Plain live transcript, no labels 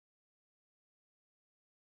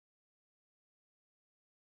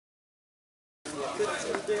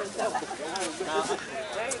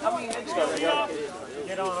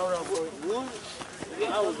Get on real quick.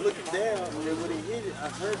 I was looking down, and when he hit it, I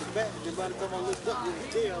heard the back. And by the time I looked up, you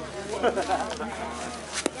could tell.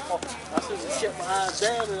 I seen the shit behind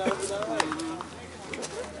down, and I was all right.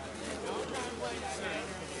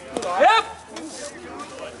 Yep!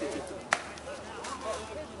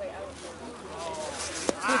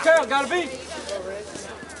 Good count, gotta beat.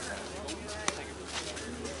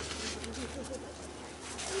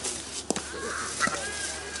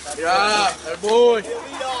 Yeah, that boy.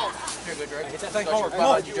 Here, good, Drake. Hit that thing hard.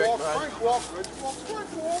 Behind you, Drake. Walk.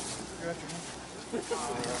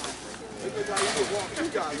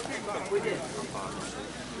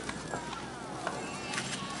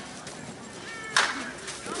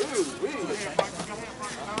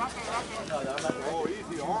 Oh,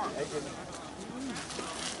 easy arm.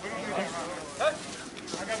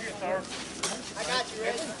 I got you, sir. I got you,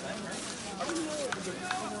 Reggie.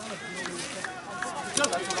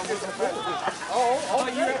 Oh,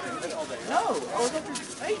 you no, I was after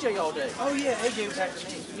AJ all day. Oh, yeah, AJ was after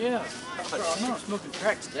me. Yeah. I'm not smoking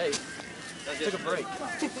crack today. Took a break.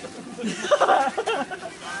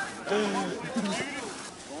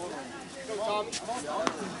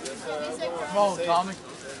 Come on, Tommy.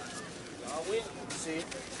 See it.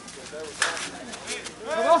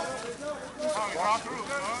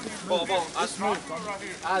 Ball. I smoked.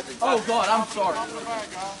 Oh, God, I'm sorry.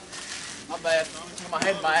 My bad. My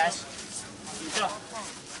head in my ass.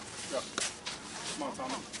 Come on,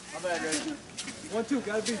 Tommy. My bad, Reggie. 1-2,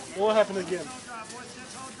 gotta be. What happened again?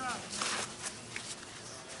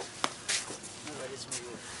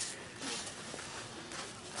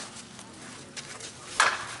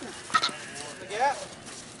 Yeah.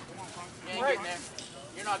 You ain't getting there.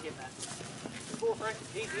 You're not getting that. Cool, Frank.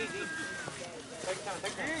 Easy. Take time.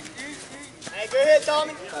 Hey, go ahead,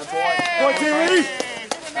 Tommy. Boy, Terry!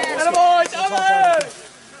 Attaboy, Tommy!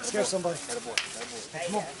 Scare somebody. Hey,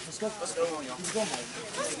 Come on, let's go. Let's go on, y'all. Let's go.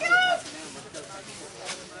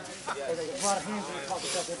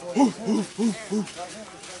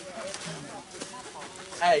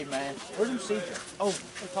 Hey, man. Where's your CJ? Oh,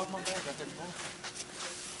 they're talking about bag.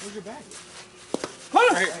 Where's your bag?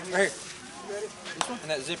 Right here. This one? And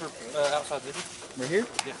that zipper, outside zipper. Right here?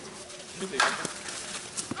 Yeah.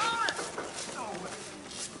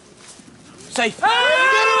 Safe. Get it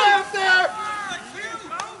out there!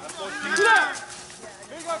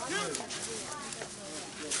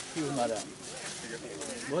 He was not out.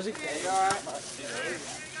 Was he? Yeah, you all right?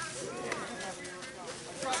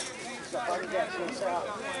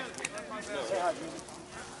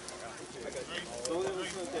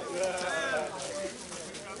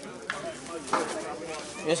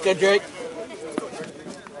 Let's go, Drake.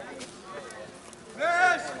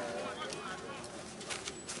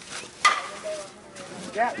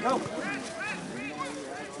 Yeah, go.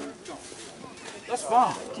 That's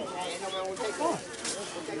fine.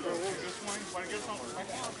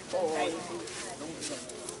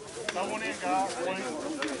 Someone in, guys.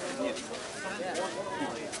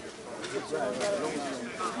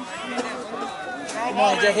 Come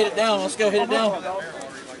on, Jay, hit it down. Let's go, hit it down.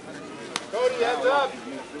 Cody, heads up.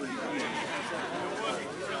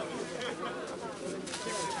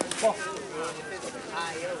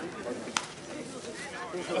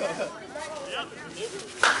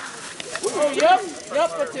 Oh, yep,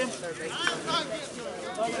 that's him.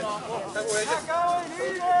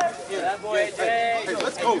 That boy, AJ. Hey,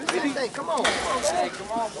 let's go, baby. Hey, come on. Hey,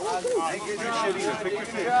 come on. I ain't getting your shit either. Pick your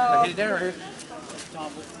shit. I hit it down right here.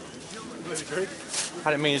 I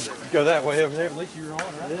didn't mean to go that way over there. At least you were on,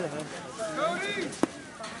 right? Yeah, man.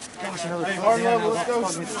 Hey, hard level, let's go.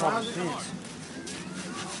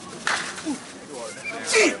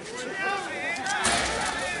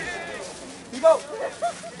 You go.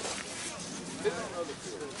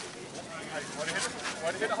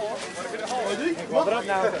 Walk it up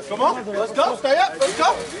now. Come on, let's go. Stay up. Let's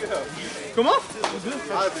go. Come on.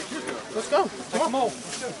 Let's go. Come on.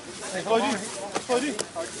 Let's play D. Let's play D.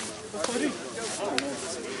 Let's play D.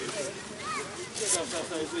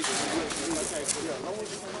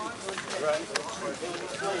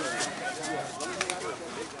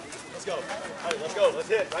 Let's go. Hey, let's go. Let's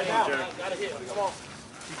hit right now. Gotta hit. Come on.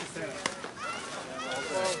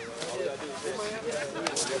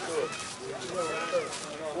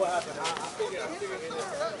 What happened?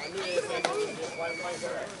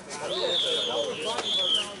 I knew it.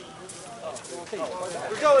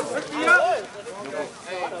 We're going. Pick me up.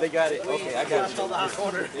 They got it. Okay, I got it. Okay, I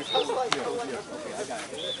got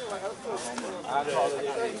it.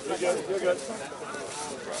 You're good. You're good.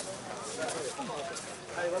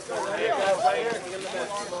 Hey, let's go.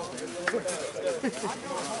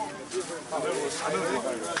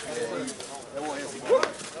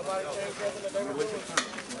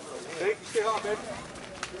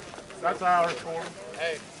 That's ours for him.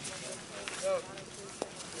 Hey.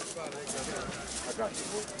 I got you.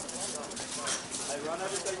 Hey, run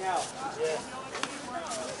everything out. Yeah.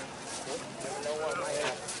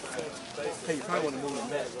 Hey, you probably want to move the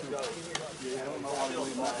net too. Yeah, I don't know why they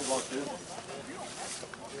leave that like this.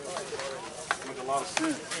 Makes a lot of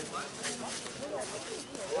sense.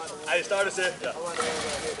 Hey, start us here. Yeah.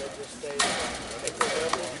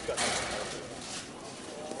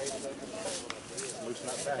 Loosen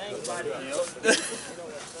that back.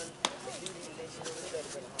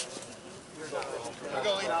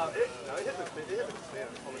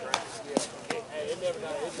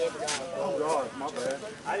 Oh God, my bad.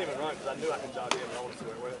 I didn't even run because I knew I could jog in and I wanted to see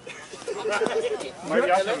where it went. Maybe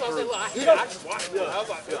I can improve. I just watched it. I was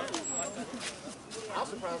like, I'm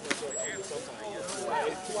surprised myself sometimes.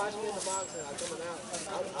 If you watch me in the box and I'm coming out,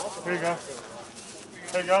 Here you go.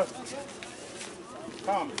 Here you go.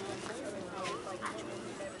 Tom.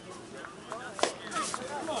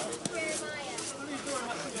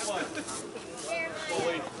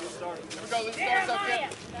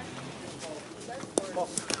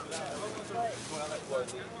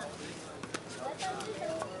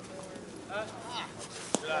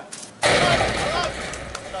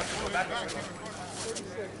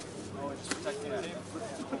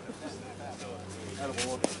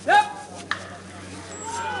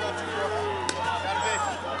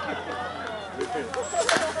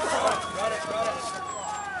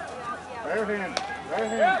 Bare hand. Bare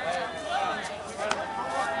hand.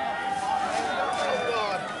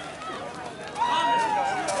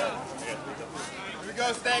 Here we go,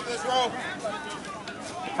 Stank. Let's roll.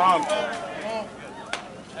 Tom. Hey, come on.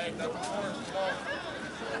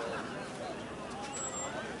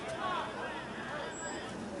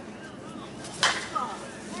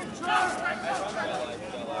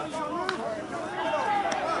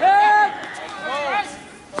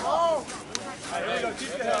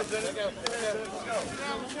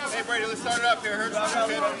 Hey Brady, let's start it up here. Hurts some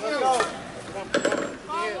kid. Let's go.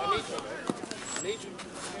 I need you.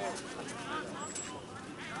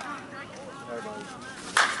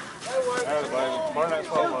 Everybody, burn that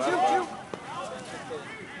softball.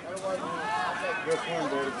 Good swing,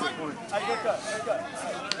 baby. Good swing. Hey, good cut. Good cut.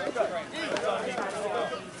 Good cut.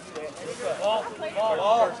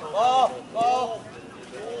 Ball.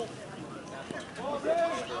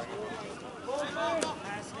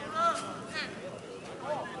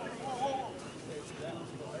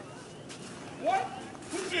 What?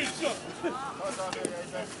 Who did something?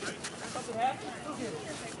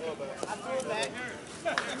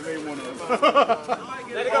 They ain't one of them.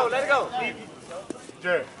 Let it go.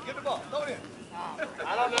 Jared. Get the ball. Throw it in. I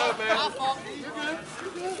don't know, man. You're good.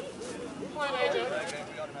 We're playing AJ.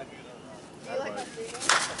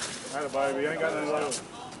 Had a baby. Ain't got nothing left.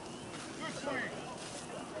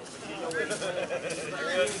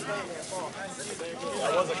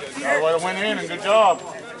 That way it went in, and good job.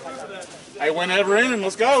 Hey, went every inning.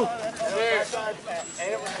 Let's go. Hey, let's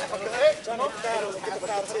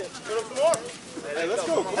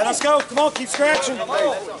go. Hey, let's go. Come on, keep scratching. 3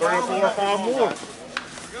 or 4 or 5 more.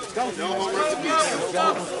 Let's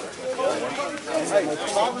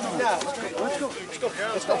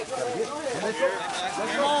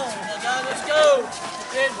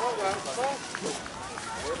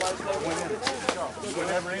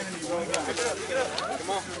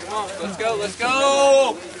go. Let's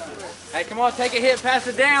go. Hey, come on, take a hit, pass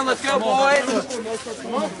it down. Let's go, boys.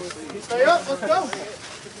 Come on. Stay up. Let's go.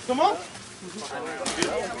 Come on.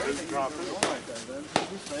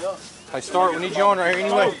 Hey, start. We need you on right here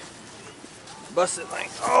anyway. Bust it,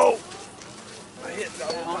 like, oh.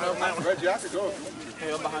 Reggie, I could go.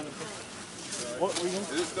 Hell behind him. What were you going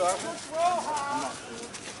to do? Is it still out there? I'm not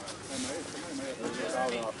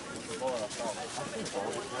sure.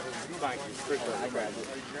 Thank you. Appreciate it. I grabbed it.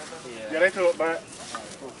 Yeah, they threw it back.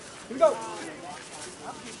 Here we go.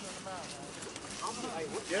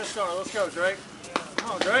 Yeah, Sean, let's go, Drake.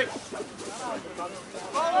 Come on, Drake. Oh,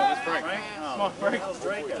 that's Frank. Come on, Frank.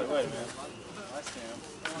 Drake. Wait a minute. Nice Tim.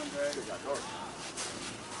 Come on, Drake.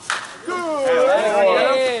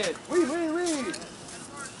 Good. Wee.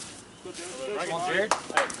 Come on, Jared.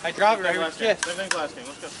 Hey, drive it right here with your chest. Same thing last game.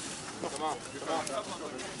 Let's go. Come on.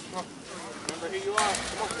 Remember who you are.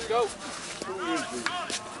 Come on, let's go.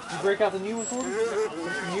 You break out the new one for me? The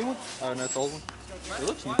new one? Oh, no, it's the old one. It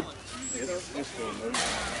looks new. It's still new.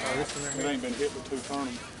 Oh, this one right It ain't been hit with 2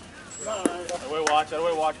 tournaments. Way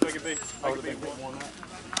watch, make it big.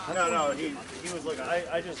 No, he was looking.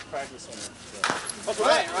 I just practiced on it. So.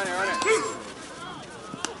 Run it.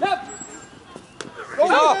 Yep. Go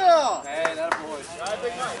yeah. Hey, that boy.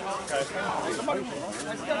 Okay.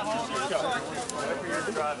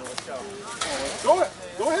 Let's go. Go ahead.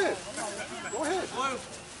 Go ahead.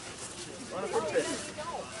 Run a quick pitch.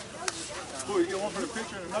 Cool, you get one for the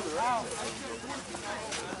picture and another, right?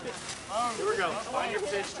 Here we go. Find your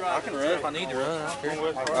pitch, drive. I can run if I need to run. I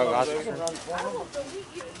don't care. Oh, I see.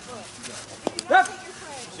 Yep.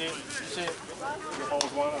 See it? Your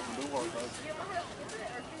holes wide up and do work, right?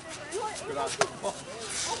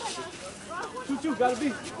 2-2, gotta be.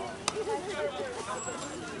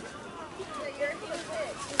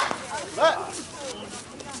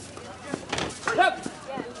 Yep.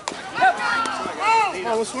 Come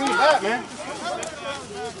on, let's swing it back, man.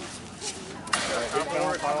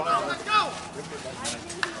 Let's go.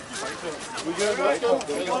 We good? Let's go.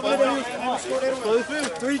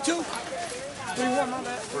 3-2. 3-1, my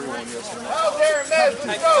bad. 3-1, yes, sir. Out there, Mez,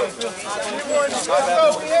 let's go. Let's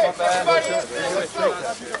go. We hit. Everybody hit. Let's go.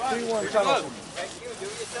 3-1, cut off.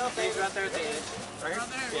 He's right there at the edge. Right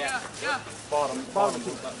here? Yeah. Bottom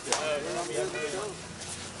two.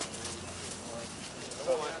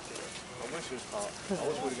 I wish it was top. I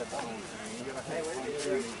wish we would have got that one.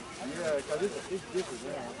 Yeah, because this is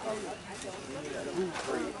now.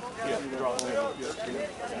 Yeah, drop down. You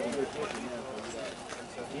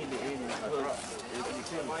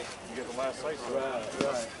get the last say so.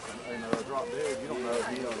 Right. And drop dead, you don't know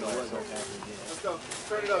what's going to happen again. Let's go.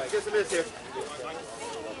 Turn it up. Get some hits here.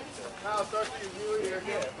 Kyle, start you here.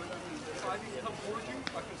 Yeah. If I need help working,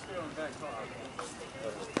 I can stay on the back car.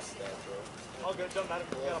 All good. Doesn't matter.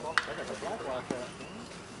 Get them off. I got the black lock out.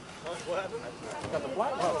 What happened? Got the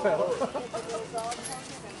black lock out.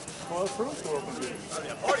 Well, it's proof for open.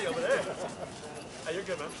 Party over there. Hey, you're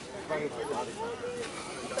good, man.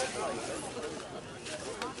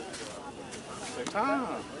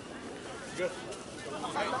 Ah. Good.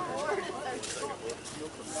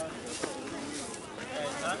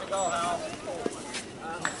 Time to go, Hal.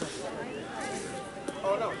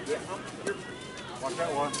 Oh, no. Watch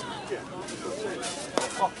that one. Yeah.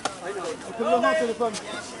 Oh, I know. Put a little hot to the front. It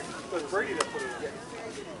was Brady that put it in.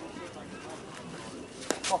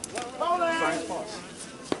 Oh, science boss.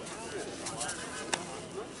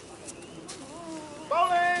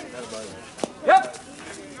 Bowling! Yep.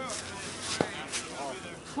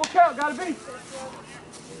 Full count, gotta be.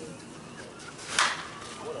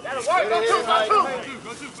 That'll work. Go two.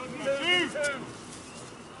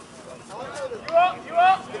 You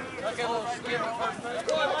up. Okay, little skip.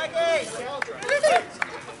 Go on, Mikey.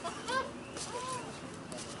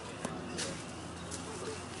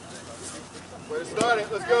 Way to start it.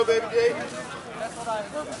 Let's go, baby J. That's what I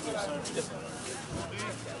heard. Let's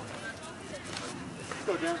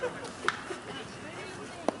go, Jen.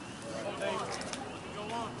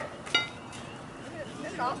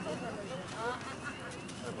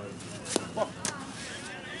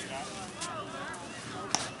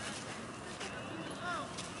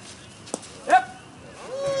 Yep.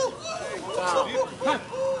 Wow.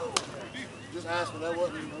 Just ask when that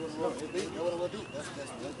wasn't it beat. Know what it would do. That's it.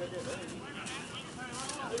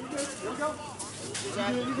 Here we go.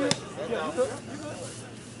 You good?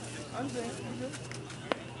 I understand.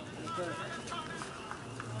 You good?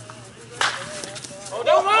 Oh,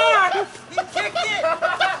 don't mind!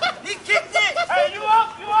 He kicked it! Hey, you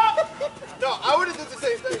up? No, I would have did the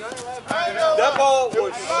same thing. That ball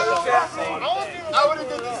was I would have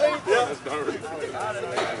did the same thing.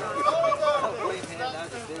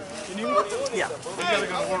 Yeah.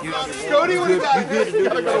 Cody would have got Good to do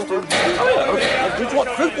the rest too. Just want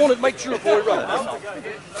Coop wanted to make sure before he runs.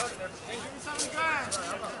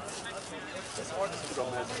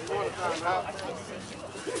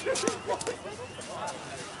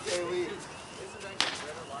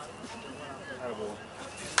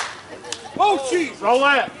 Oh, jeez! Roll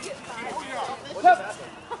that. Yeah,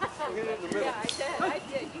 I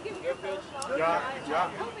did. You give me your phone. Yeah.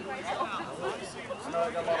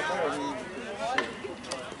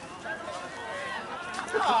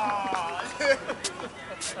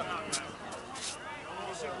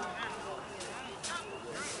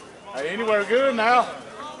 Hey, anywhere good now.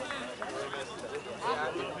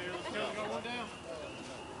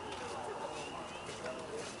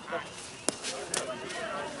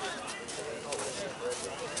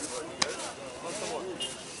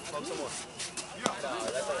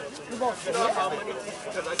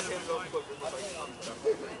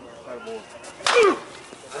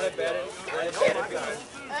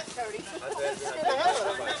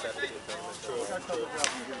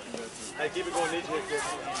 Hey, keep it going, need you here.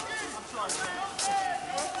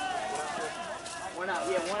 One out,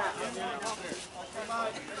 yeah, one out.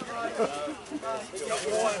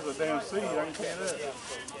 It's a damn seed, I ain't saying that.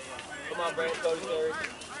 Come on, Brent, Cody, Terry.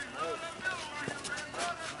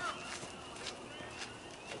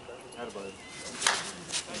 Attaboy.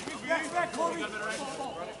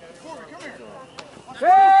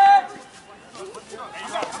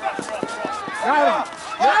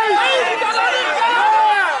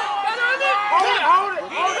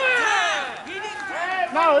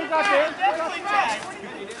 No, he got this.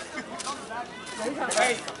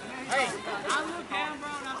 Hey, hey.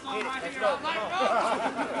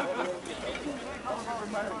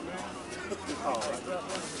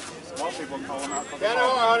 Small people call them out. Down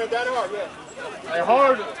hard, Hunter, down hard, yeah. Hey,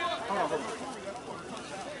 hard.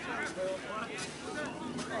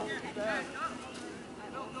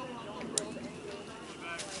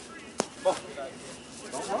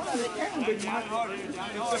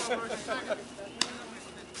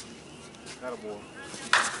 Attaboy.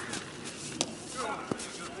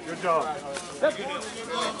 Good job.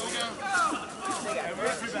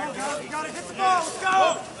 You gotta hit the ball. Let's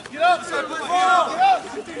go. Get up, son. Put the ball. Get up.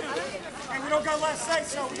 Hey, we don't got last say,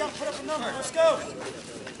 so we gotta put up a number. Let's go.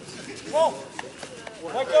 Come on.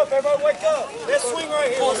 Wake up, everybody, wake up. This swing right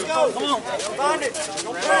here. Let's go. Come on. Find it.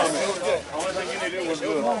 Don't pass. Only thing you need to do was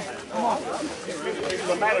good. Come on. He's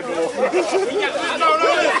a matador.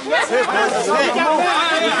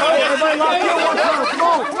 Everybody lock in one time. Come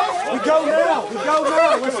on. We go now. We go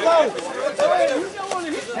now. Let's go.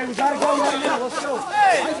 Hey, we gotta go right now. Let's go.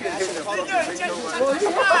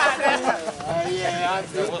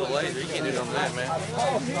 That was a laser. You can't do nothing on that, man.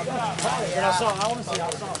 And I want to see.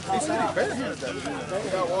 I saw.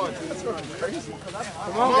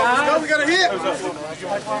 Come on, guys. We got a hit.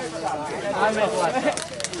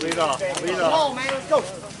 Lead off. Lead Come off. on, man. Let's go.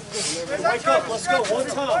 Wake up. Let's go. One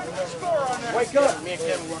time. Wake up. Me and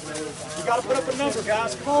Kevin working. You got to put up a number,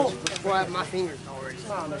 guys. Come on. Boy, I have my fingers already. You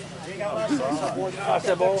ain't got last say, so boy. Pass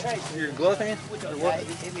that ball. Your glove hand? It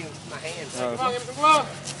hit me with my hand. Come on, give me some glove.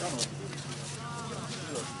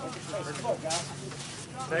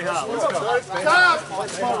 Stay hot. Let's go. Stop.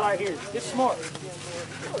 Let's go right here. Get smart.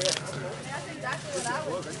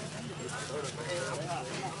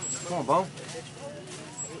 Come on, Bone.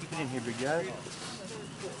 Keep it in here, big guy.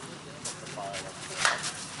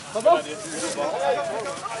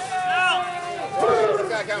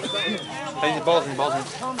 Hey, the ball's in, ball's in.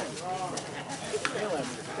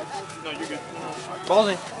 No, you're good. Ball's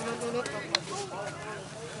in.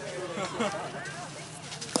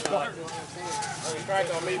 Crack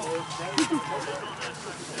on me, boy.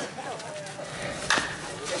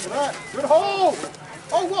 Good hole.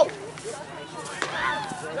 Oh, whoa.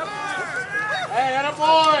 Hey, that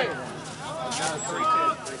boy.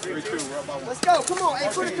 Let's go. Come on. Hey,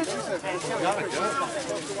 put it to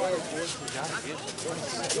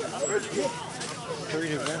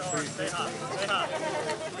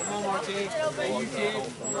Come on, Martin. Hey, you kid.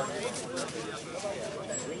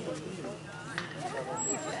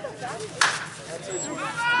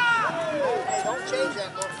 Don't change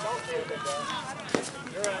that, Mark. Don't change that.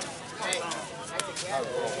 Hey, that's a gap.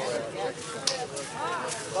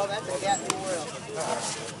 Well, that's a gap anywhere else.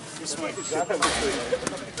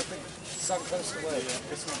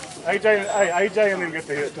 AJ and them get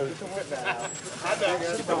the hit too.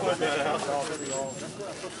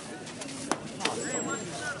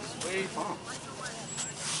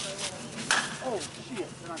 Oh, shit.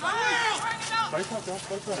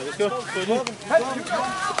 Let's go.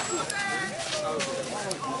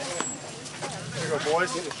 There you go,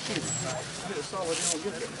 boys. Get a solid in and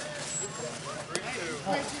get there.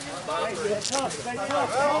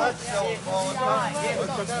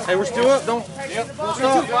 Hey, we're still up. Don't. Yep. Don't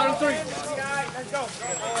stop. Bottom three. Let's go.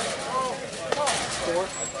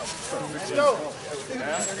 Let's go.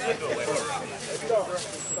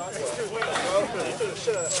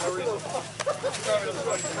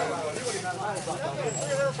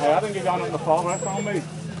 Hey, I didn't get down on the fall. That's on me.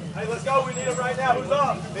 Hey, let's go. We need him right now. Who's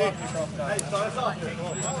up? Hey, start us off.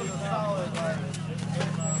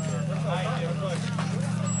 I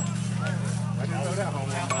didn't know that home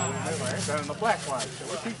run. It's down in the black light, so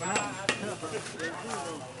we're keeping out.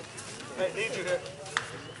 Hey, need you here.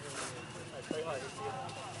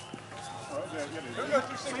 Who got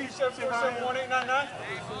 267471899?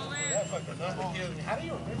 How do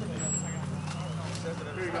you remember that?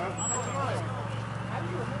 Here you go.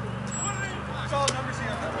 It's all numbers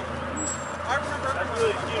here. I remember. That's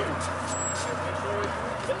really cute.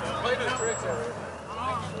 Play no tricks over here.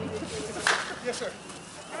 Yes, sir.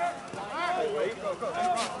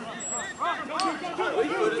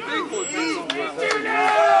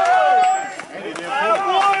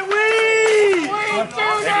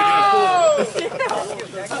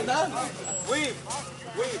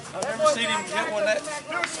 I've never seen him hit one that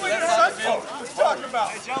side of the field. What you talking about?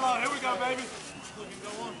 Hey, Jello, here we go, baby.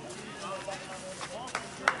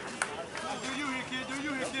 Do you here, kid? Do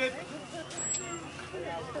you here, kid?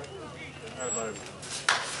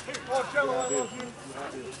 Oh, Jello, I love you.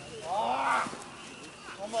 Ah,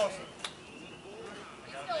 almost.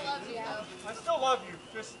 I still love you,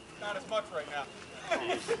 just not as much right now.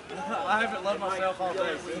 I haven't loved myself all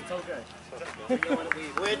day, so it's okay.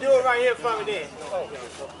 Well, do it right here for me then.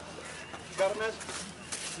 You got a message?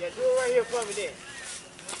 Yeah, do it right here for me then.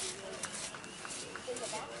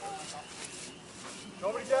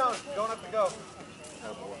 Nobody down. You don't have to go.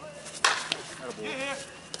 Get here.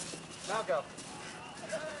 Now go.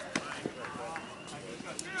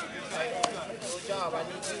 Good job, I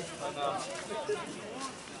need you.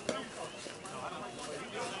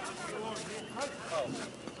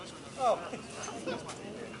 Oh.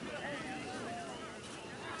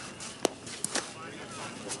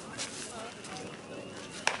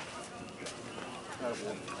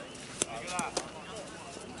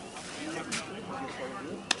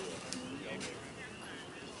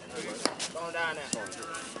 Going down there.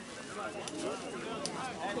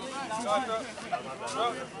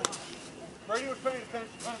 Brady was paying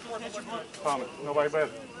attention. Tommy, nobody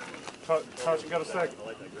better. Touch, you got a second.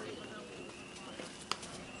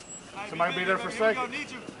 Somebody be there for a second.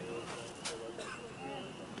 Need you.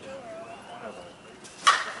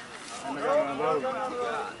 And they got one of those.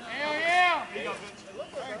 Hell yeah.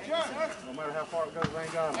 No matter how far it goes, they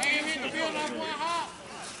ain't got them. Ain't hit the field off one hop.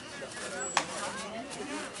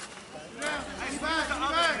 Hey, back.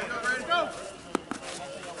 Ready to go.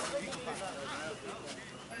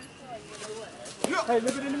 Hey,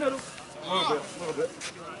 leave it in the middle. A little bit.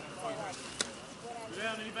 Go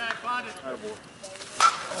down in your back, find it.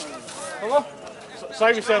 Hello?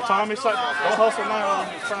 Save yourself, Tommy. Don't hustle now on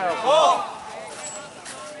your foul.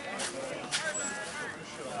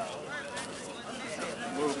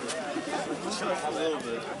 A little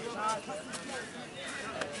bit.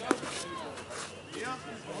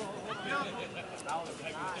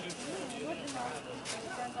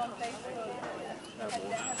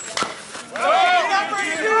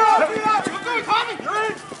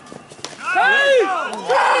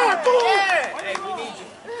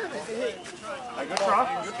 Hey, good try.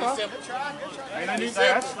 Good try. Ain't no need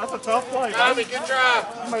that. That's a tough play. Tommy, good try.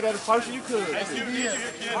 You made that as close as you could.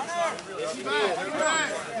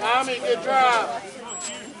 Tommy, good try.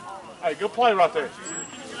 Hey, good play right there.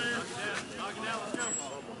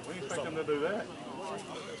 We didn't expect them to do that.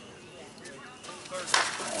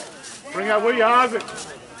 Bring out Willie Isaac.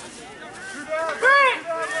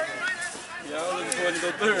 Yeah, I was looking for it to go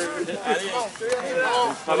third.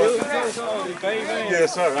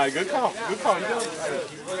 Yes, sir. Hey, good call. Good call. You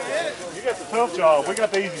got the tough job. We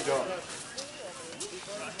got the easy job.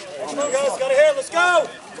 Come on, guys, got ahead. Let's go.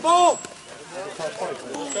 Come on.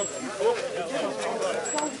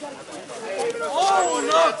 Oh,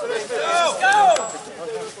 no. Let's go.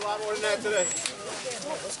 There's a lot more than that today.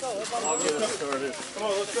 I'll get it started. Come on,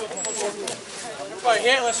 let's go. Everybody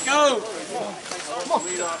hit. Let's go.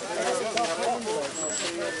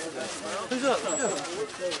 Who's up?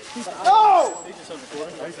 No!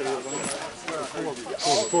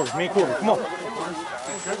 Corey, me and Corey, come on.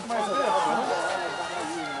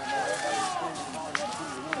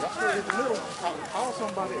 Call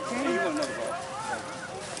somebody that can.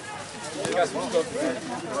 You got some stuff.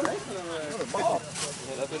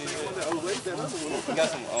 That's what he did. He got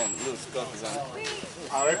some little scuffs on it.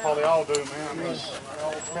 Oh, they probably all do, man. I mean,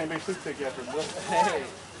 can't be too thick after this. Hey,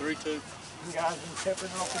 3-2. You guys been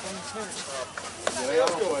peppering off the center. Yeah, they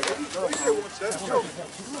all go. That's true.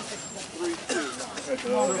 3-2. At the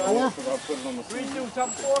other four? I'll put it on the 3-2, top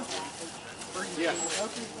four? Yeah.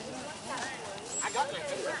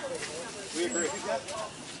 We agree.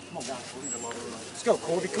 Come on, guys. Let's go,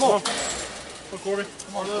 Corby. Come on. Come on, Corby.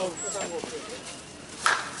 Come on, little.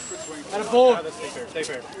 At a board. Stay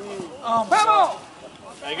fair. Come on.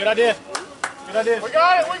 Hey, good idea. Good idea. We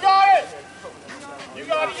got it. We got it. You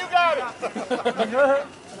got it. You got it.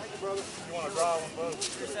 You want to draw one, bud?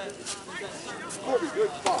 Corby,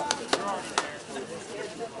 good spot.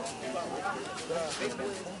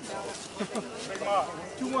 Pick him up.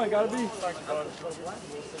 2-1, gotta be. Thank you, bud.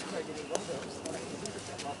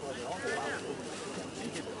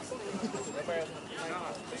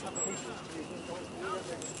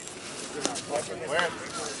 Where?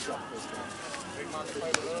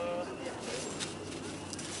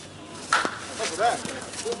 What's that?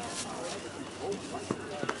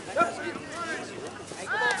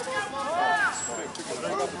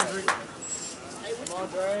 Come on,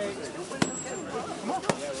 Drake.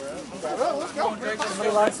 Let's go.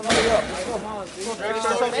 Somebody line somebody up. Come on, Drake,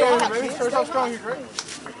 start off strong, baby. Start off strong here, Drake.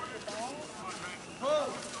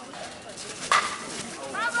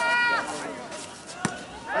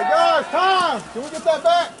 Hey guys, time! Can we get that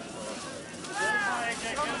back?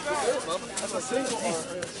 That's a single.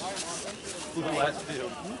 Last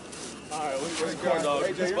field. Alright, where's the corn dog?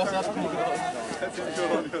 That's it, go on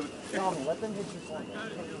the other. Tommy, let them hit your corner.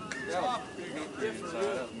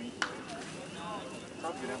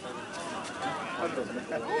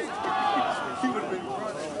 He would have been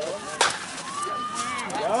running.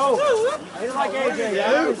 Go! Hit it like AJ, yo!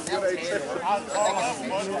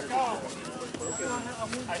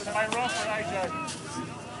 Hey, somebody run for AJ.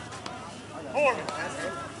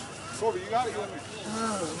 Corby, you got it? You want me?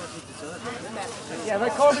 Yeah,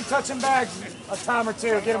 let Colby touch some bags a time or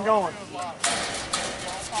two. Get him going.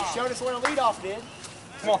 You showed us where the leadoff did.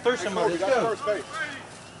 Come on, through somebody. Corby, got first base.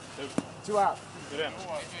 2 out. Get in.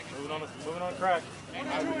 Moving on the crack.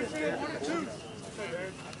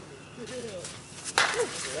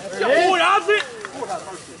 Oh, that's it!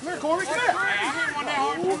 Come here, Corby, come here.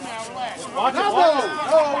 Watch it.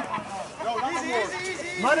 No,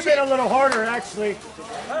 Might have been a little harder, actually.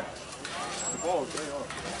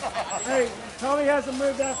 Hey, Tony hasn't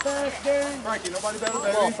moved that fast, Darren. Frankie, nobody better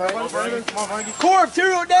than you. Nobody better. Come on, Frankie. Corb,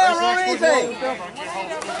 2 down on anything.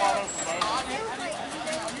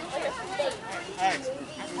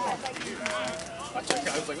 I checked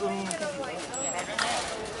out. I was like, ooh.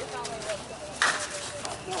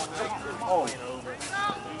 Oh.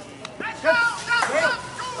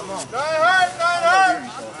 Come on. Not hurt.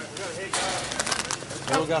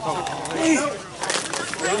 Still got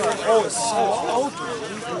Oh, it's so open.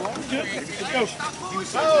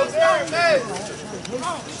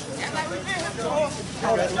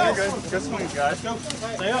 Good swing, guys. Stay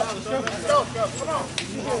up. Let's go. Come on.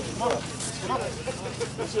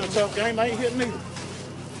 This is a tough game. They ain't hitting either.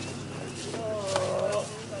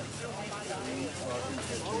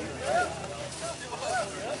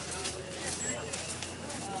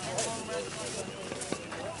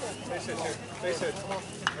 They said, come on.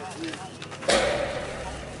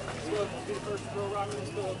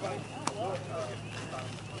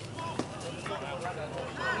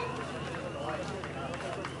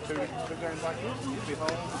 Two games like this, you'd be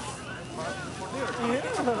home.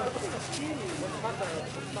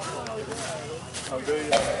 Oh, do you?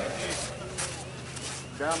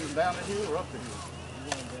 Down the hill or up the hill?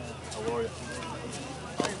 Oh, are you?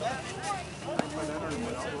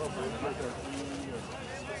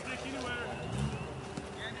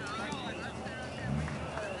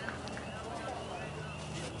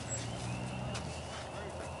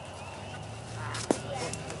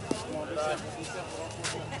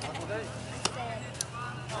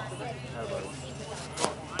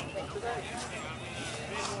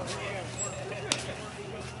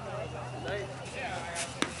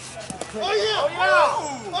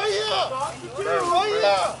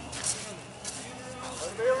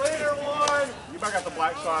 Be a leader, one. You back got the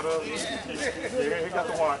black side of it. Yeah, he got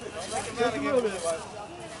the white. Just a little bit.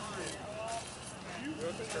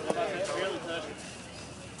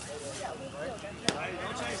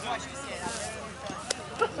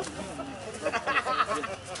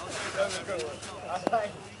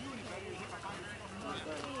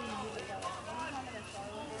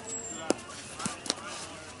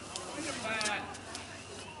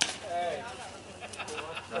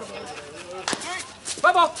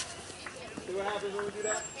 Bye ball. See what happens when we do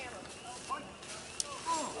that?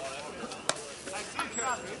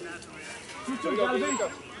 Two, gotta be.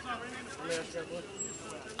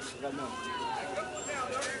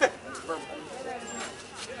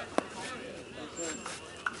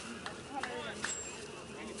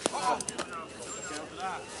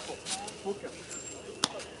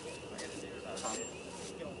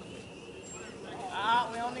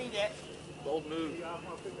 We don't need that. Bold move.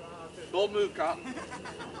 Bold move, cop.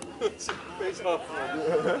 Face off.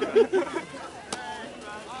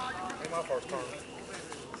 Ain't my first turn.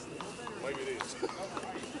 Maybe it is. You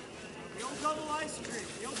don't double ice cream.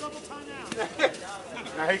 You don't double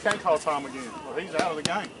timeout. Now he can't call Tom again. Well, he's out of the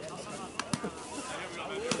game.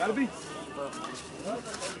 Gotta be.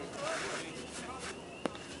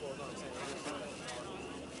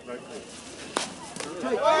 Very cool.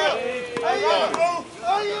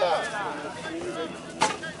 Oh yeah!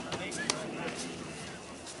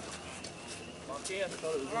 Hey,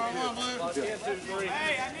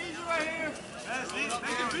 I need you right here. They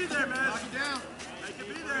can be there, man. Lock it down. They can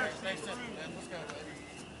be there.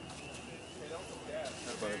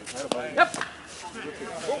 Yep.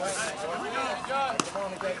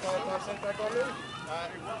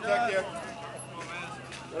 Check here.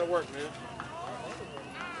 That'll work, man.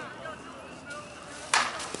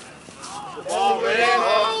 Ball with it.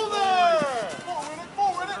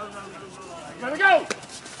 Let it go!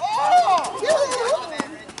 Oh!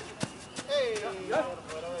 Hey!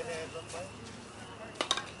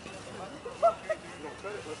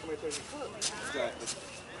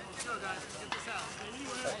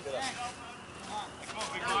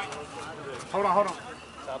 Hold on.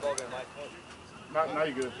 Now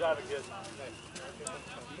you're good.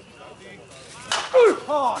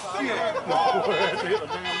 Oh, shit. Hit the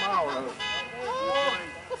damn mile road.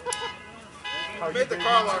 Made the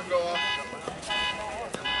car alarm go off.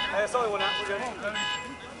 Hey, it's only one out. We're good.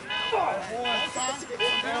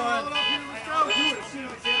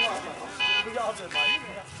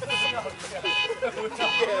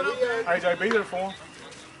 AJ, be there for him.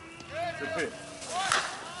 Good pitch.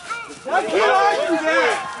 I can't argue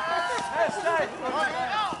that.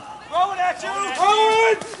 Throw it at you. Throw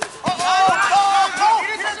it.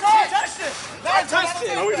 Touched it. Not touched it.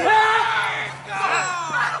 No, we didn't.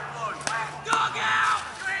 Dog out!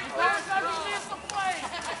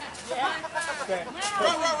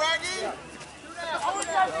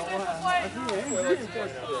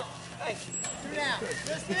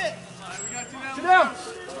 Sit down.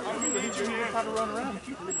 How to run around.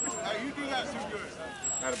 You do that too good.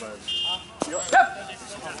 Not a bad. Yep.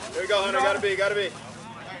 There we go, Hunter. Gotta be.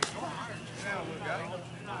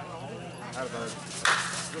 Not a bad.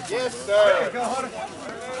 Yes, sir. Go, Hunter.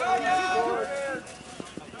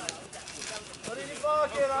 Put it in your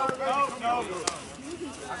pocket, Hunter. No.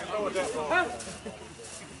 I can throw it that far.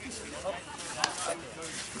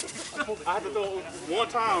 I had to throw it one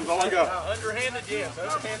time, all I got. Underhanded, yes.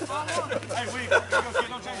 Underhanded. Hey, we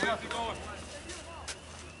don't change out, keep going.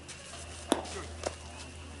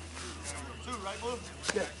 Two, right, Blue?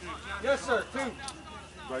 Yeah. Yes, sir. Two.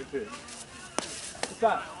 Right pitch. What's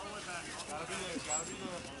that? Gotta be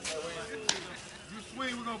there. You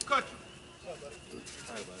swing, we're gonna cut you.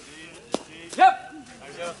 Yep.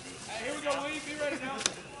 Hey, here we go, Lee. Be ready now.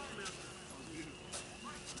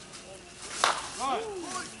 You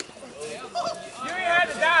ain't had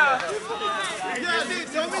to die. Yeah, I did,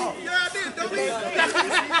 dummy.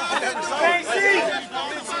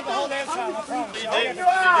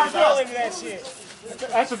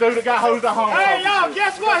 That's the dude that got hosed at home. Hey, yo,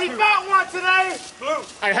 guess what? He found one today.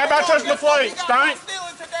 Hey, how about touching the plate, Stank?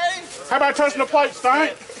 How about touching the plate,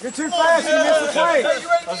 Stank? You're too fast. You missed the plate.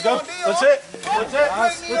 Let's go. That's it. That's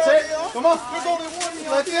it. Come on. There's only one.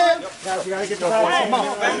 That's it. Guys, we gotta get the ball. Come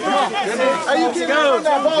on. Hey, you keep moving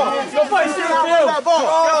that ball. Go play center field. Go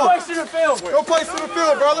play center field. Go play center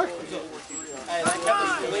field, brother.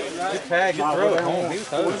 Good tag. Good throw at home. He was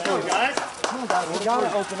hosed. Come on, guys. We gotta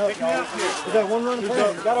open up, y'all. We got one run to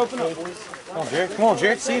play. We gotta open up, boys. Come on,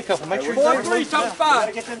 Jared. See a couple. Make sure 4-3, top of 5.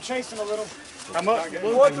 Gotta get them chasing a little. How much?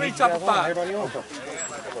 4-3, top of 5. Everybody on.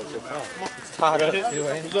 Tied up.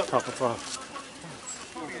 Top of 5.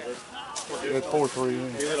 It's 4-3.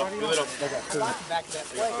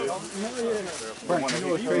 Frank, you know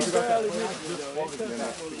what's crazy about that?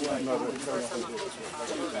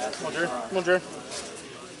 Come on, Jared.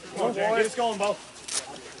 Come on, Jared. Get us going, Bo.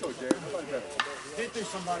 Get through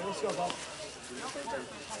somebody. Let's go, Bo.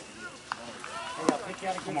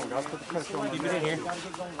 Come on, guys. Put the pressure on. Keep it in here. You gotta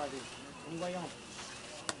get going right here.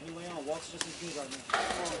 Anyway on. Walt's just as good right now.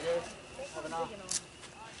 Come on, Jared. Have an eye.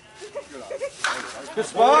 Good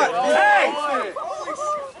spot. Hey!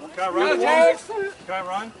 Can I run? Can I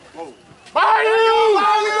run? Bayou!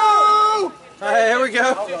 Hey, here we go.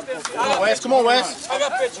 Come on, Wes. I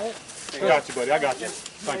got picture. I got you, buddy. I got you.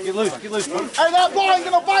 Get loose. Hey, that ball ain't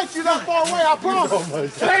gonna bite you that far away, I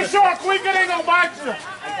promise. It ain't short, quick. It ain't gonna bite you. It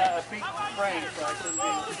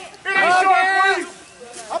ain't short, quick.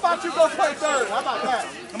 How about you go play third? How about that?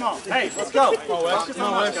 Come on. Hey, let's go. Come on, Wes. Come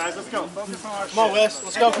on, Wes. Guys, let's go. Come on, Wes.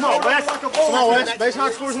 Let's go. Come on, Wes. Come on, Wes. Base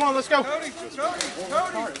high scores. Come on, let's go.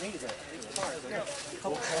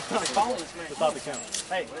 Stop the count.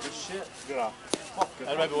 Hey, good shit. Good off.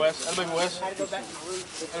 That baby Wes. That baby Wes.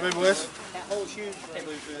 That baby Wes. That whole shoe. Can't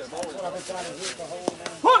believe you threw that ball. That's what I've been trying to hit the whole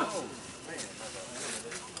man.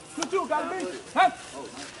 2-2, gotta be. Huh?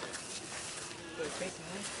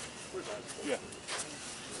 Yeah.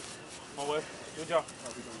 Come on, Wes. Good job.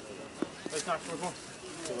 Base high scores. Come on.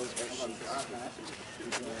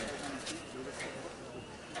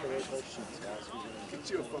 Get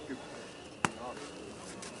you a fucking...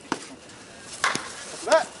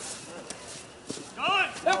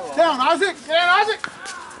 Down, Isaac. Down, Isaac.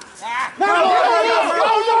 No,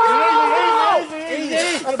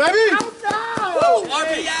 baby.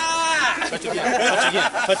 RBI! Touch it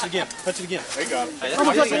again. Touch it again. They got it.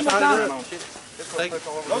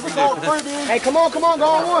 Hey, come on, go on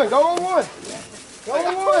one. Go on one.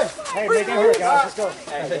 Hey, make it hurt, guys. Let's go.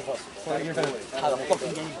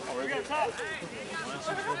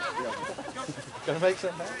 Gonna make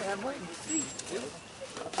something happen.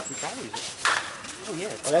 Oh,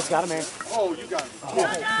 that's got him, man. Oh, you got it.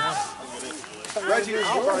 Reggie,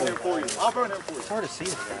 I'll burn him for you. It's hard to see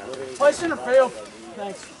it, guys. Play center field.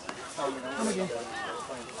 Thanks. You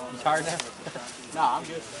tired now? Nah, I'm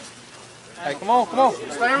good. Hey, come on.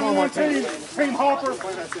 Stay on one team. Team Harper.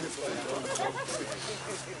 Let's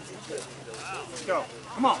go.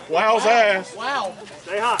 Come on. Wow's ass. Wow.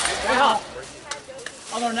 Stay hot.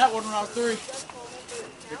 I learned that one when I was 3.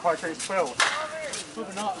 You probably can't spell it.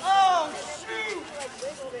 Flipping up.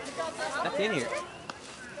 That's in here.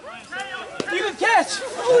 You can catch.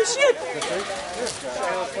 Holy shit.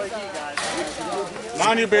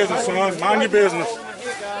 Mind your business, son. Mind your business.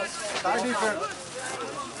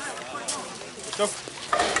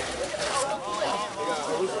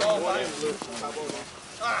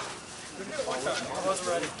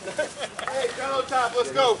 Hey, down on top.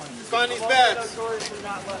 Let's go. Find these bats. Put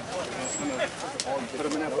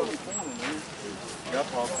them in that fucking corner, man.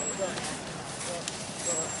 That's all.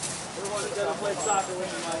 Everyone's got to play soccer when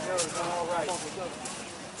you might go. It's all right.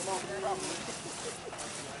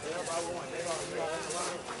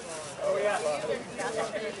 Oh, yeah.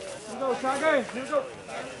 Let's go, Tiger. Let's go.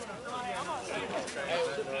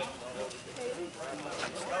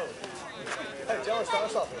 Hey, John, start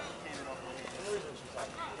us off here.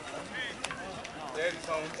 Daddy's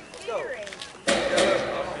home. Let's go.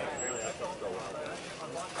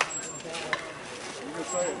 You can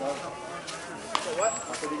say it, though. What? I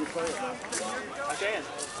said you can say it, though. I can.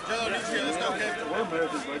 Jello, Let's go, Kevin. We're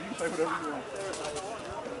Americans, but you can say whatever you want.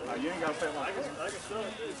 You ain't got to say it like that.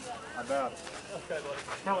 I doubt it. Okay, buddy.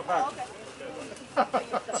 Tell it back.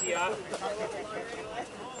 T.I.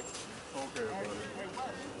 Okay, buddy.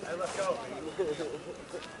 Hey, let's go.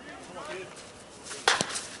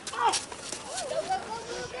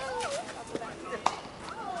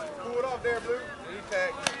 Pull it off there, Blue. Lead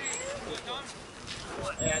tag.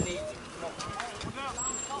 Hey, I need you. Come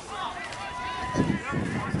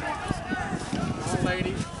on,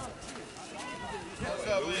 lady. What's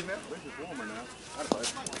up, Lee? At least it's warmer now. I'd play.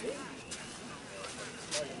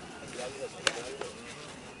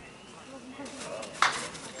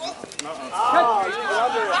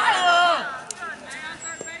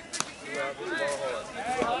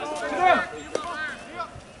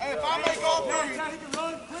 Hey, if I make off here,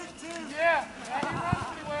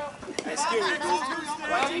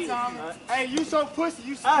 hey, you so pussy,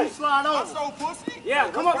 you slide over. I'm so pussy? Yeah,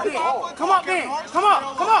 come up then. Come up then. Come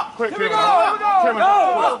up. Quick, Here we Kevin. go. Kevin.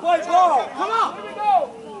 Go. Play ball. Come on. Here we go.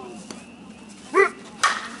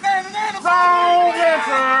 Wrong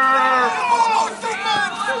answer!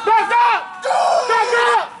 Back up! Back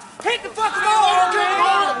up! Hit the fucking ball,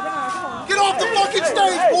 man. Get off the fucking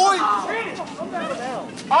stage, boy!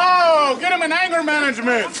 Oh, get him in anger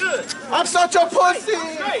management. I'm such a pussy!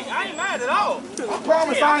 Hey, I ain't mad at all. I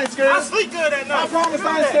promise I ain't scared. I sleep good at night. I promise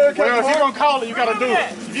I ain't scared, Kevin Well, if you're Hart. going to call it, you got to do it.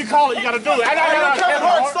 If you call it, you got to do it. Kevin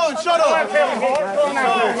Hart's son, shut up! Kevin Hart.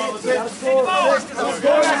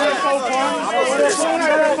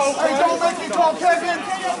 Hey, don't make me call Kevin!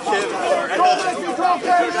 Don't make me call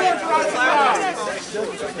Kevin!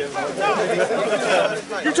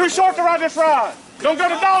 You're too short to ride this ride. Don't go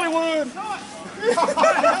to Dollywood.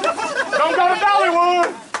 Don't go to Dollywood.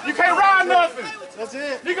 You can't ride nothing. That's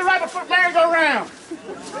it. You can ride the merry-go-round.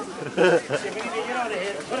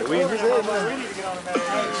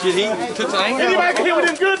 Shit, he took the anger. Anybody can hit with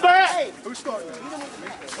his good bat. Who's starting?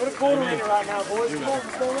 Put a quarter in it right now, boys. Come on,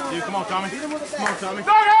 let's go around. Come on, Tommy. Come on, Tommy. Dug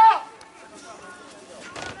out!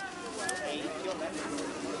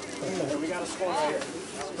 We got a score right here.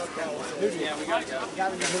 Yeah, we gotta go.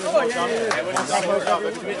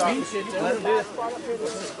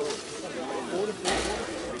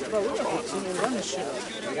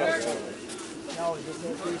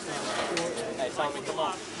 Hey, Tommy, come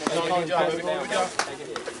on. Tommy, good job. Move it down.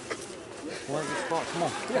 Come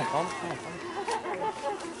on.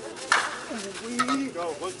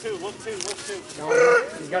 Go. Look two.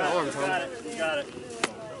 He's got an arm, Tommy. You got it.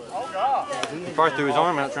 He probably threw his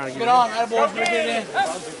arm out trying to get Get it on, attaboy, get it in.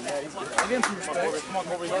 Give him some respect.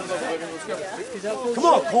 Come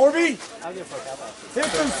on, Corby. Hit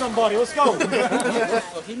through somebody. Let's go.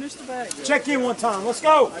 Look, he missed the bag. Check in one time. Let's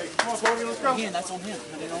go. Come on, Corby, let's go. Again, that's on him.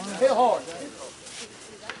 That ain't on him. Hit hard.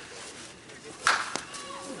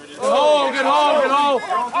 Oh, good hole, good hole.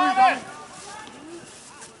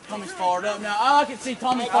 Tommy's fired up now. I can see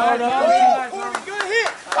Tommy fired up.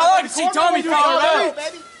 I like to see Tommy fired up.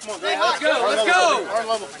 Let's go, let's go.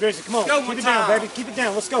 Jason, come on. Keep it down, baby. Keep it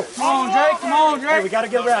down. Let's go. Come on, Drake, come on, Drake. Hey, we got to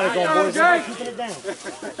get a rally going, boys. Drake. Keeping it down.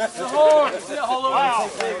 Hard. See that hole over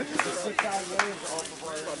there.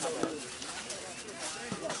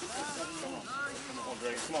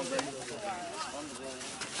 Come on, Greg.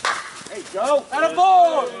 Hey, go.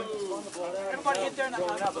 Attaboy. Everybody get there now. I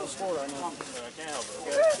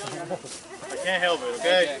can't help it,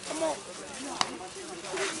 okay? Come on.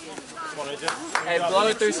 Come on, AJ. Hey, blow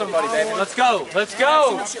it through somebody, baby. Let's go. Let's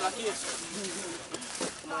go.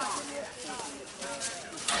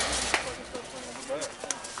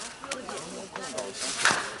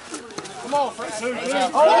 Come on, Frank.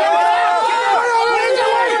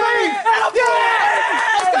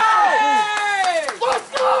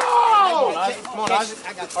 Come on, Isaac.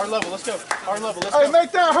 Hard level, let's go. Hard level, let's go. Hey,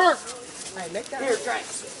 make that hurt. Hey, make that here, drink.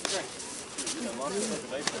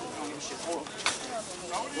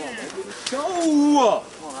 Go!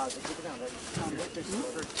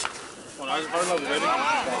 Come on, Isaac, hard level, baby.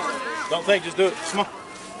 Don't think, just do it. Come on.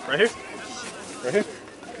 Right here. Right here.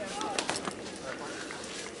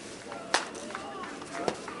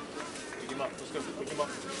 Pick him up, let's go. Pick him up.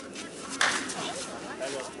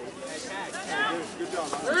 Good job.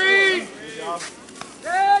 Three! Good job.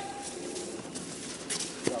 Good!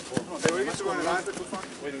 Hey, we get to run it, Isaac.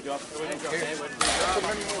 Waiting job. Waiting job.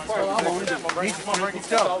 Come on, Ricky,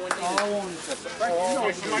 go.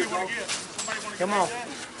 Come on.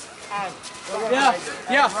 Yeah,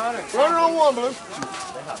 yeah. Run it on one, Blue.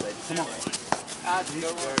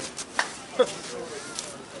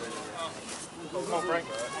 Come on, Frank.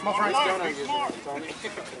 Come on, Frank. Go now.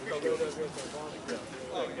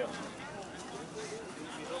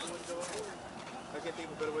 I can't think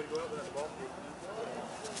of a better way to go out without the ball.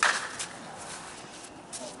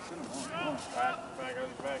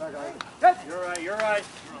 Back. You're right, you're right.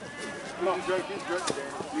 Come on, Drake,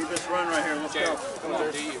 leave this run right here. Let's go. Come on,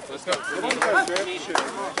 let's go. Come on, Jared.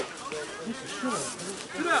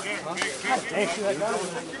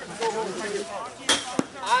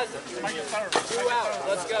 Isaac, 2 out.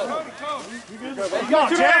 Let's go. Come on,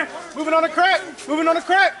 Jared. Moving on the crack. Moving on the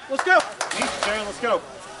crack. Let's go. Easy, Jared. Let's go.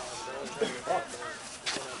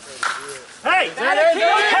 Hey!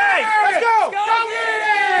 Hey! Let's go!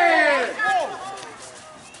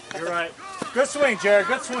 You're right. Good swing, Jared.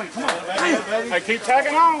 Good swing. Come on, baby. Hey, keep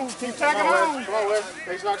tagging on. Keep tagging on. Come on, Wes.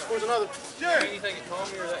 Face knocks towards another. Jared. You think it's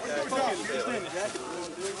Tommy or that guy?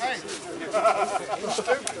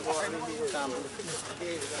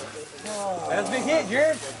 That's a big hit,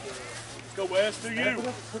 Jared. Let's go, Wes. Do you.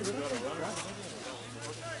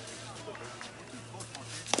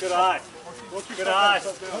 Good eye. Good eye.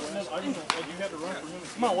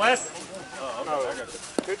 Come on, Wes.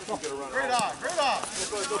 Great eye. Great eye.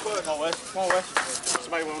 Come on, Wes. Come on, Wes.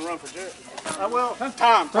 Somebody want to run for Jared? I will.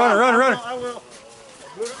 Time. Run. I will.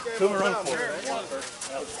 Who will run for it?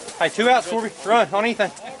 Hey, 2 outs, Corby. Run on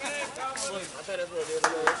anything.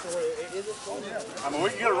 I mean, we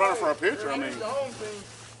can get a runner for our pitcher. I mean,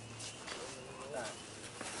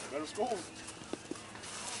 better score.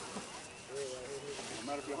 No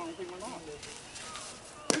matter if you're home team or not.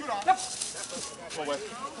 Yep. Come on, Wes.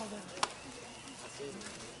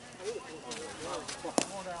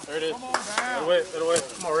 There it is. Get away.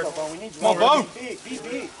 Come on, Rick. Come on, Bo. Be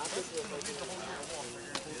big.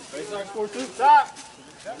 Baseline score 2. Stop.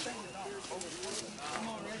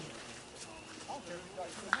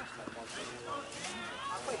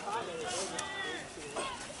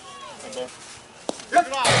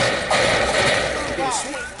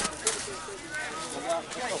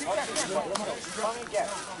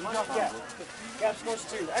 Gap scores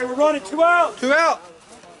 2. Hey, we're running 2 out. 2 out.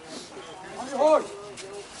 On your horse.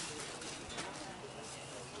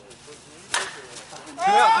 2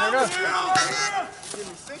 out. There it goes. Give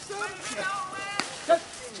me 6 of them.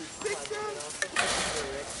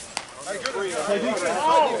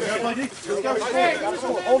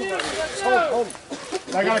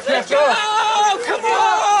 I gotta catch up. Oh, come on!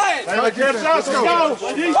 I gotta catch up. Let's go.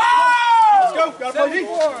 Let's go. Gotta play deep.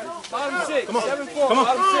 Bottom 6, Come on. 7-4, Come on.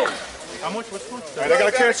 bottom 6. How much? What's the score? They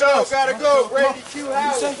gotta catch up. Gotta go. Brady, 2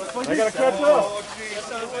 out. They gotta catch up. Oh, geez. That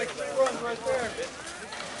sounds like 3 runs right there.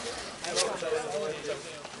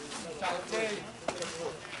 Need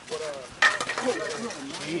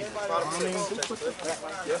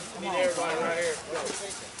everybody right here.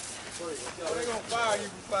 They're gonna fire you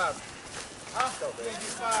for 5. Huh? They get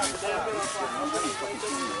fired for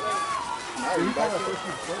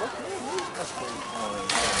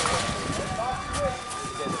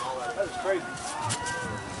That was crazy.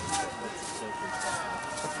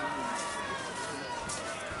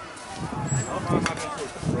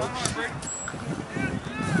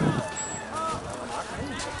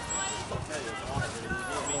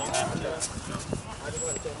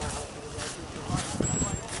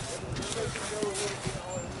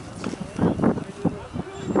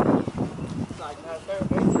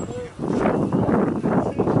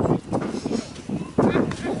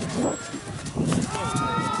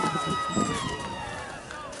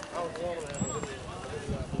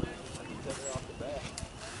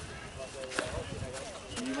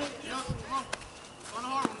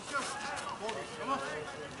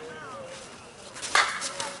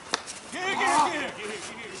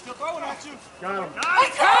 Got him.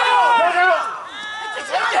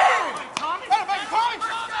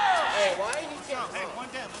 Hey, why ain't he counting? Hey, one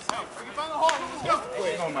down. Let's go. We can find the hole. Let's go.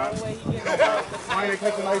 Why ain't they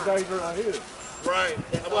catching those days right here? Right.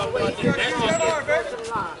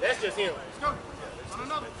 That's just him. Let's go. On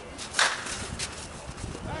another.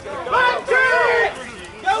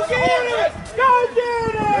 Go get it! Go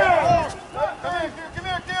get it! Come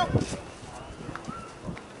here, Kim.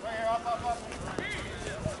 Right here, up.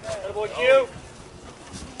 That boy, Q.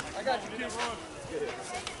 I got you, Q. Run.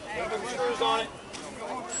 Put screws on it.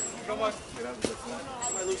 Come on. I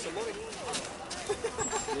might lose some money.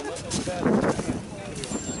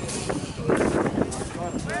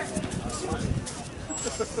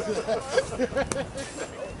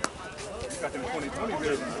 Got them 2020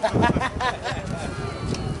 bills.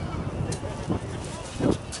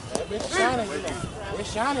 It's shining.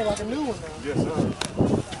 It's shining like a new one now. Yes, sir.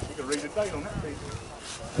 You can read the date on that page.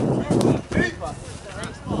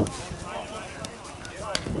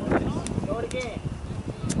 Go it again.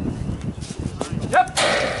 Yep.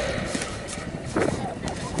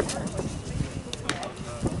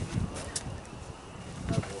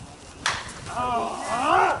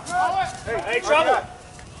 Hey, trouble.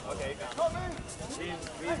 Okay, come in.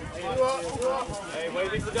 Hey, wait,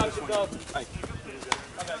 these deductions up.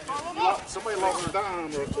 Somebody lost a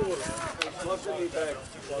dime or a quarter. What's your knee bag?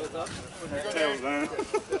 Tails down.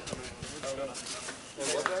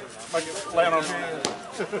 Land on hands.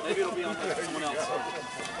 Maybe it'll be on someone else.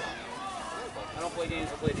 I don't play games,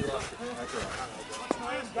 I play D-Lock. That's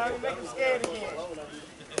right. Gotta make him scared again.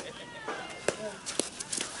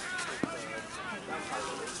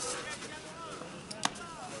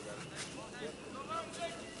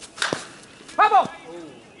 Pablo!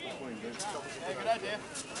 Hey, good idea.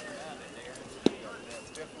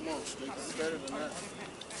 Come on, this is better than that.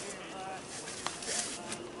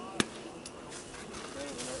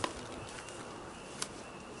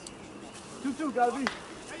 2-2, gotta be.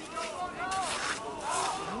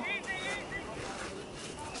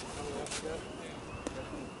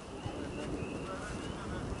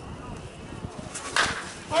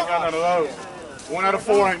 Ain't got none of those. 1 out of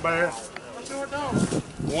 4 ain't bad.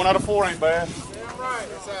 1 out of 4 ain't bad. Damn right,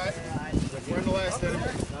 that's all right. We're in the last set.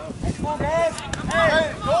 Come on, guys.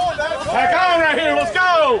 Hey, go on, Dad. Back on right here, let's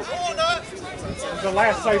go! Go on, Dad. The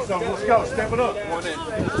last say so. Let's go. Step it up. Come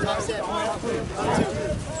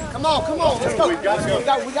on. Let's go. We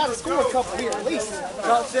got to score a couple here at least.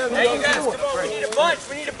 Hey, you guys, come on. We need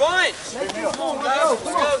a bunch.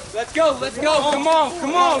 Let's go. Come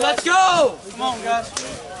on. Let's go. Come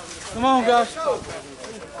on, guys.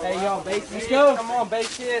 Hey, y'all, base. Let's go. Come on,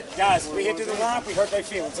 base hit. Guys, we hit through the line. We hurt their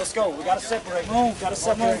feelings. Let's go. We got to separate. Come on, guys.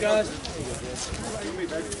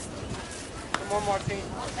 Come on, Martine.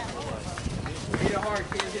 Hit it hard,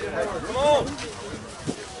 kid. Hit it hard. Come on.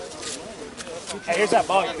 Hey, here's that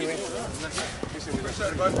ball you threw in.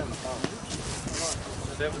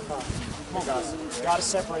 Come on, guys. Got to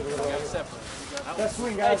separate a little bit. That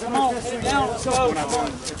swing, guys. Come on, hit it down. Let's go. Come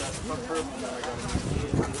on.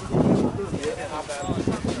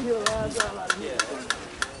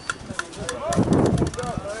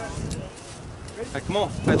 Hey, come on.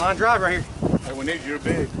 Hey, line drive right here. Hey, we need your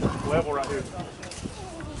big level right here.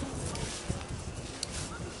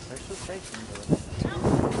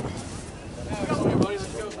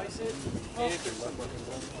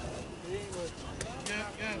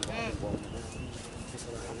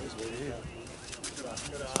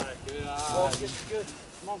 Good.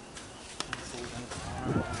 Come on.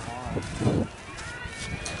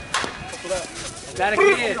 That a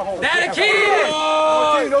kid.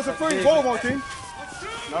 Martine, those are free. Whoa, Martine.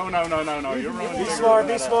 No. You're running. Be smart,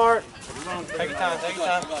 be smart. Take your time, take your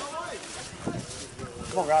time.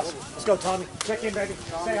 Come on, guys. Let's go, Tommy. Check in, baby.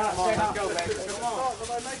 Say hi, say hi. Let's go, baby. Come on.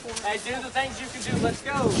 Hey, do the things you can do. Let's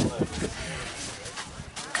go.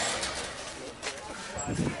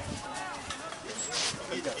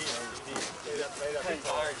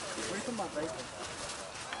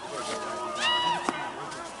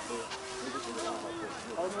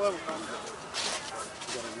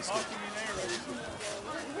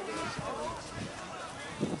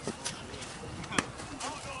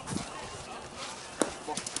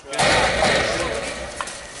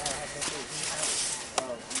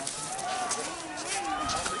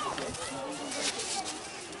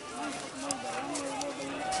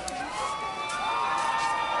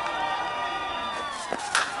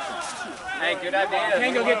 Hey, good idea.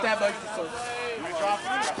 Can't go get that boat.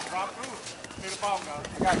 Drop through. Need a ball, guys.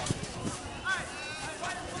 I got it.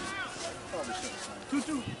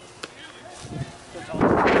 2-2.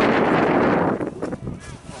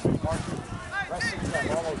 Right six back,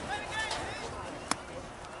 all over.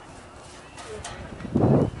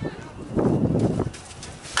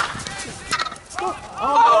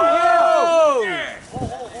 Oh, yeah!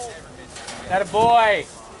 That a boy.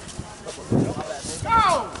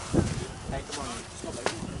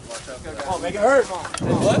 Come on, make it hurt.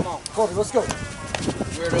 What? Corbin, let's go.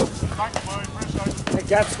 Weirdo. Hey,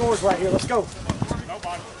 gap scores right here. Let's go.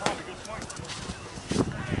 Nobody. Probably good swing.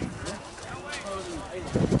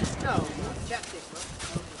 No, chapstick, bro.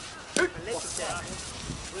 Electric chapstick.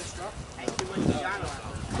 Hey, too much shine on.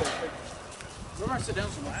 We're going to sit down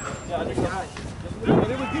somewhere. Yeah, I think so.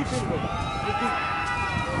 And it was deep anyway. It was deep.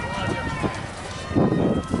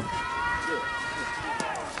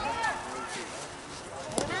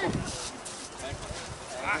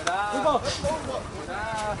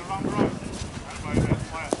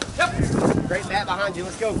 Great bat behind you.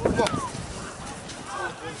 Let's go. Come on.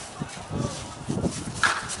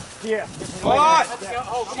 Yeah. Come on.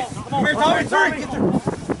 Come here, Tommy. Three.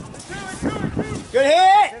 Good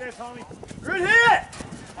hit. Good hit.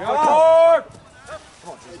 Go, Cord.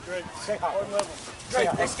 Come on, Drake. Say hi.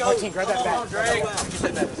 Drake, let's go. Martin, grab that bat. Come on, Drake. Get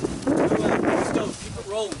that bat. Let's go. Keep it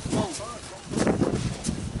rolling. Come on.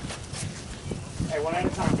 Hey, one at a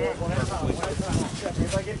time, boys. One at a time. One at a time.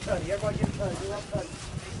 Everybody get cutty. Everybody get cutty. Do up cutty.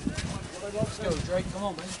 Let's go, Drake. Come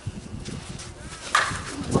on, man.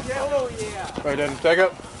 Oh, yeah. Right then, take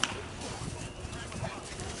up.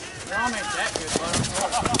 Y'all ain't that good, bud.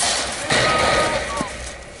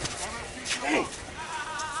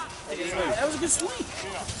 That was a good swing.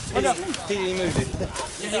 He moved it.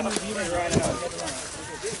 Yeah, he moved you right out.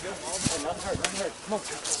 Nothing hurt. Come on.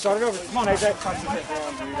 Start it over. Come on, AJ.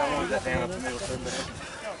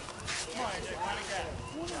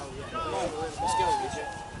 Let's go, AJ.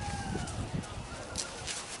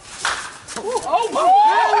 Oh,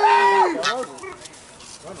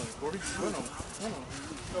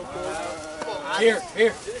 Here.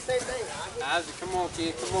 Do the same thing. Isaac, come on,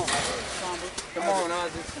 kid. Come on. Come on,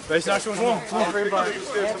 Isaac. Base action was one. Come on, everybody.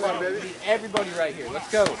 Everybody right here. Let's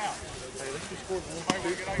go.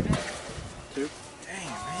 Two.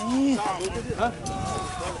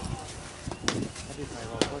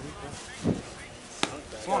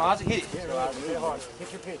 Come on, Isaac. Hit it. Hit hard.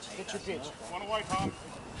 Hit your pitch. Hit your pitch. One away, Tom.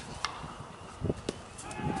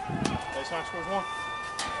 Base action scores one.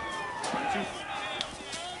 2.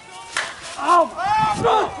 Oh!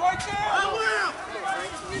 Right there.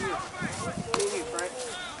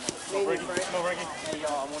 No, Ricky. Hey,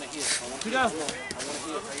 y'all, I want to hit. Two down. I want to hit.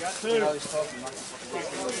 Two.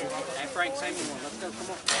 Hey, Frank, same one. Let's go. Come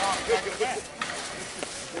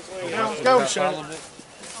on. Now, let's go. Shut it.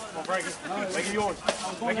 Come on, Frankie. Make it yours.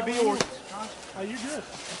 Make it be yours. Oh, you're good.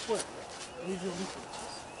 That's what.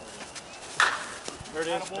 There it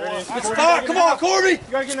is. There it is. Good start. Come on, Corby. You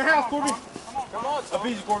gotta get in the house, Corby. Come on. Up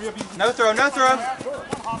easy, Corby. Up easy. No throw, no throw.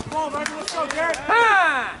 Come on, baby. Let's go, Jared.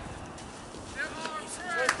 Ha!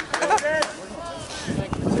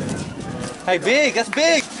 Hey, big. That's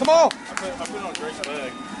big. Come on. I put it on Drake's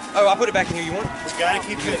leg. Oh, I put it back in here. You want it? We gotta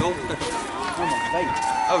keep it. Oh, he's big.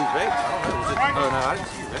 I don't know. Was it? Oh, no, I didn't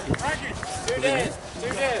see your bag. Two dead.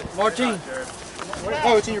 Two dead. Martin.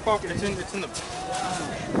 Oh, it's in your pocket. It's in the.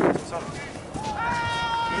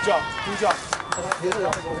 Good job. Good job.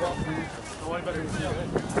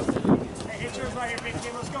 Hey, hit yours right here, big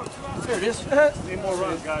kid. Let's go. 2 outs. There it is. Need more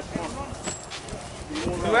runs, guys. Come on.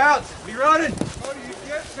 2 outs. Be running. What do you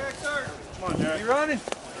get, Texter? Come on, Jared. Be running.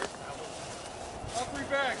 All 3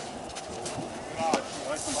 bags.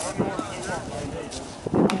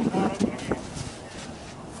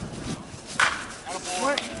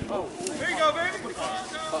 There you go, baby.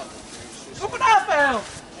 Look what I found.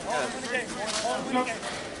 Let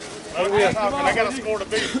them quit talking. I got a score to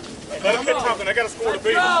beat. Let them quit talking. I got a score to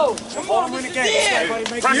beat. Go! Come on, Win the game.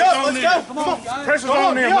 Pressure's on them. Come on. Pressure's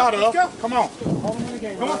on them, not up. Come on. Come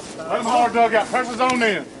on. Let them hard dug out. Pressure's on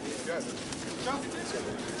them.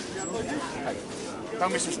 Throw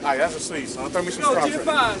me some. Hey, that's a C, son. Throw me some Go, strawberry. 10 to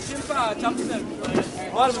 5, top of 7.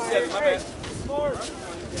 Bottom of 7, my bad.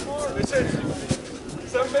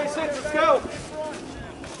 7 base hits, let's go.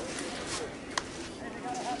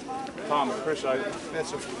 Tom, appreciate it.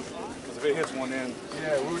 Because if it hits one in.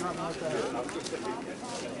 Yeah, we're not going to hit.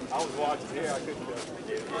 I was watching here. I couldn't do it.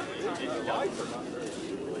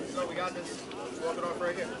 So we got this. Walk it off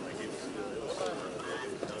right here.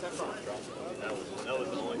 That was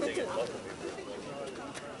the only thing it wasn't.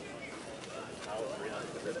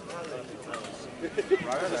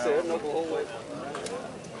 Right No, the whole way.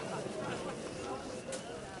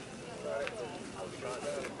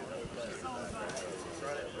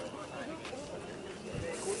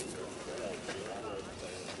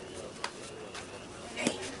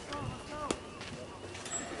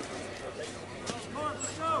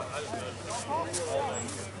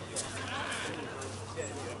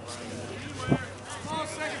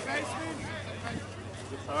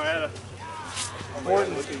 All right.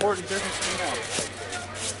 Important difference now.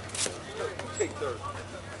 Take third.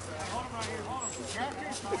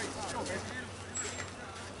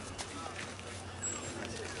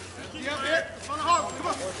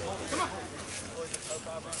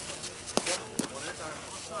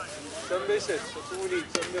 Seven base hits. That's what we need.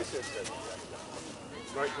 7 base hits.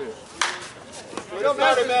 Right there. It don't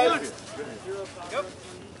matter, man. Yep.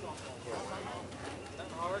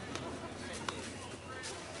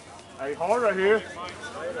 Hey, hard right here.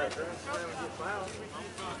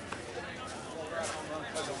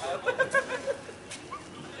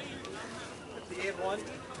 The end one.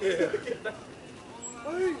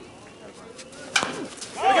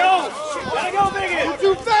 Gotta go, Biggie!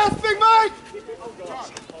 Too fast, Big Mike!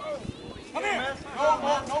 Come here!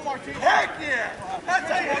 No, Martin. Heck yeah! That's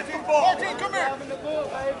it! Martin, come here!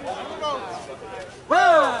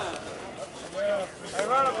 Run! Hey,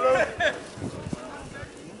 run up, Blue.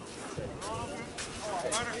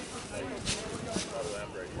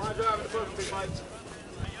 My driving the book, Big Mike.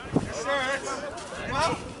 Yes, sir.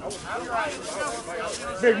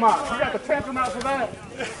 Big Mike, you got the tantrum out for that.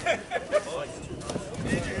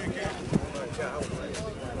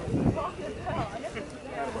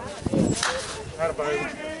 Atta baby.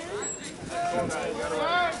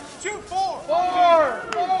 2, 4! 4!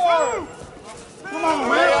 Come on,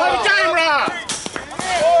 man. Play the game right.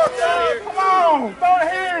 Come on. Throw it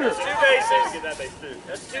here. 2 bases. Get that base too.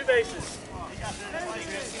 That's 2 bases.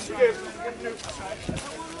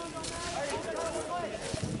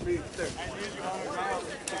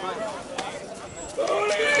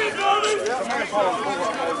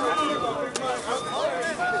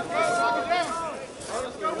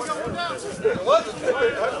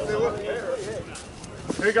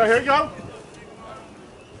 Here you go, here you go.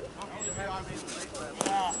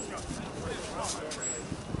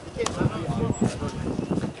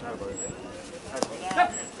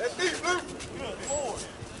 That's deep, Blue.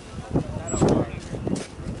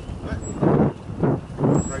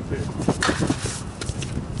 Right there.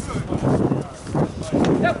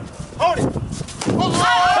 Yep. Hold it.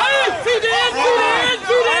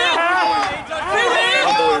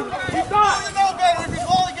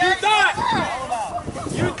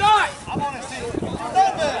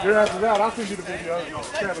 Here after that, I'll send you the video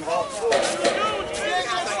of Kevin Hall.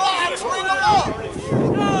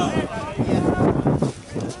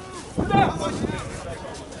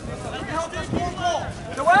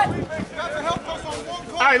 The what?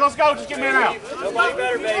 Hey, let's go. Just get me out. Nobody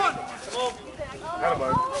better, baby. Come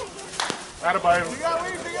on. Atta baby.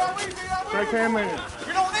 Shake hand, man.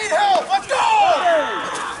 You don't need help! Let's go!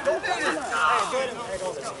 Don't need it!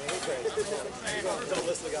 Don't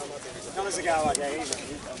listen to the guy like that. Don't listen to the guy like that.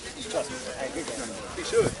 Trust me. Hey, good guy. He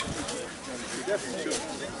should. He definitely should.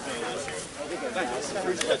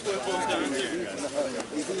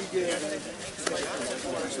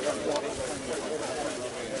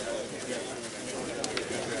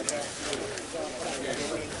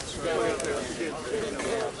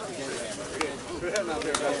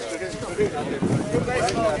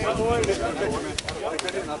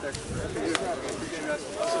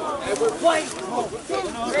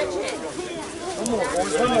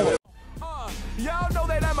 Y'all know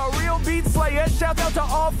that I'm a real beat slayer. Shout out to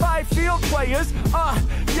all 5 field players.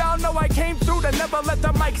 Y'all know I came through to never let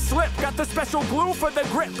the mic slip. Got the special glue for the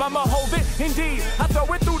grip. I'ma hold it, indeed. I throw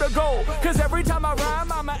it through the goal. Cause every time I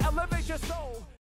rhyme, I'ma elevate your soul.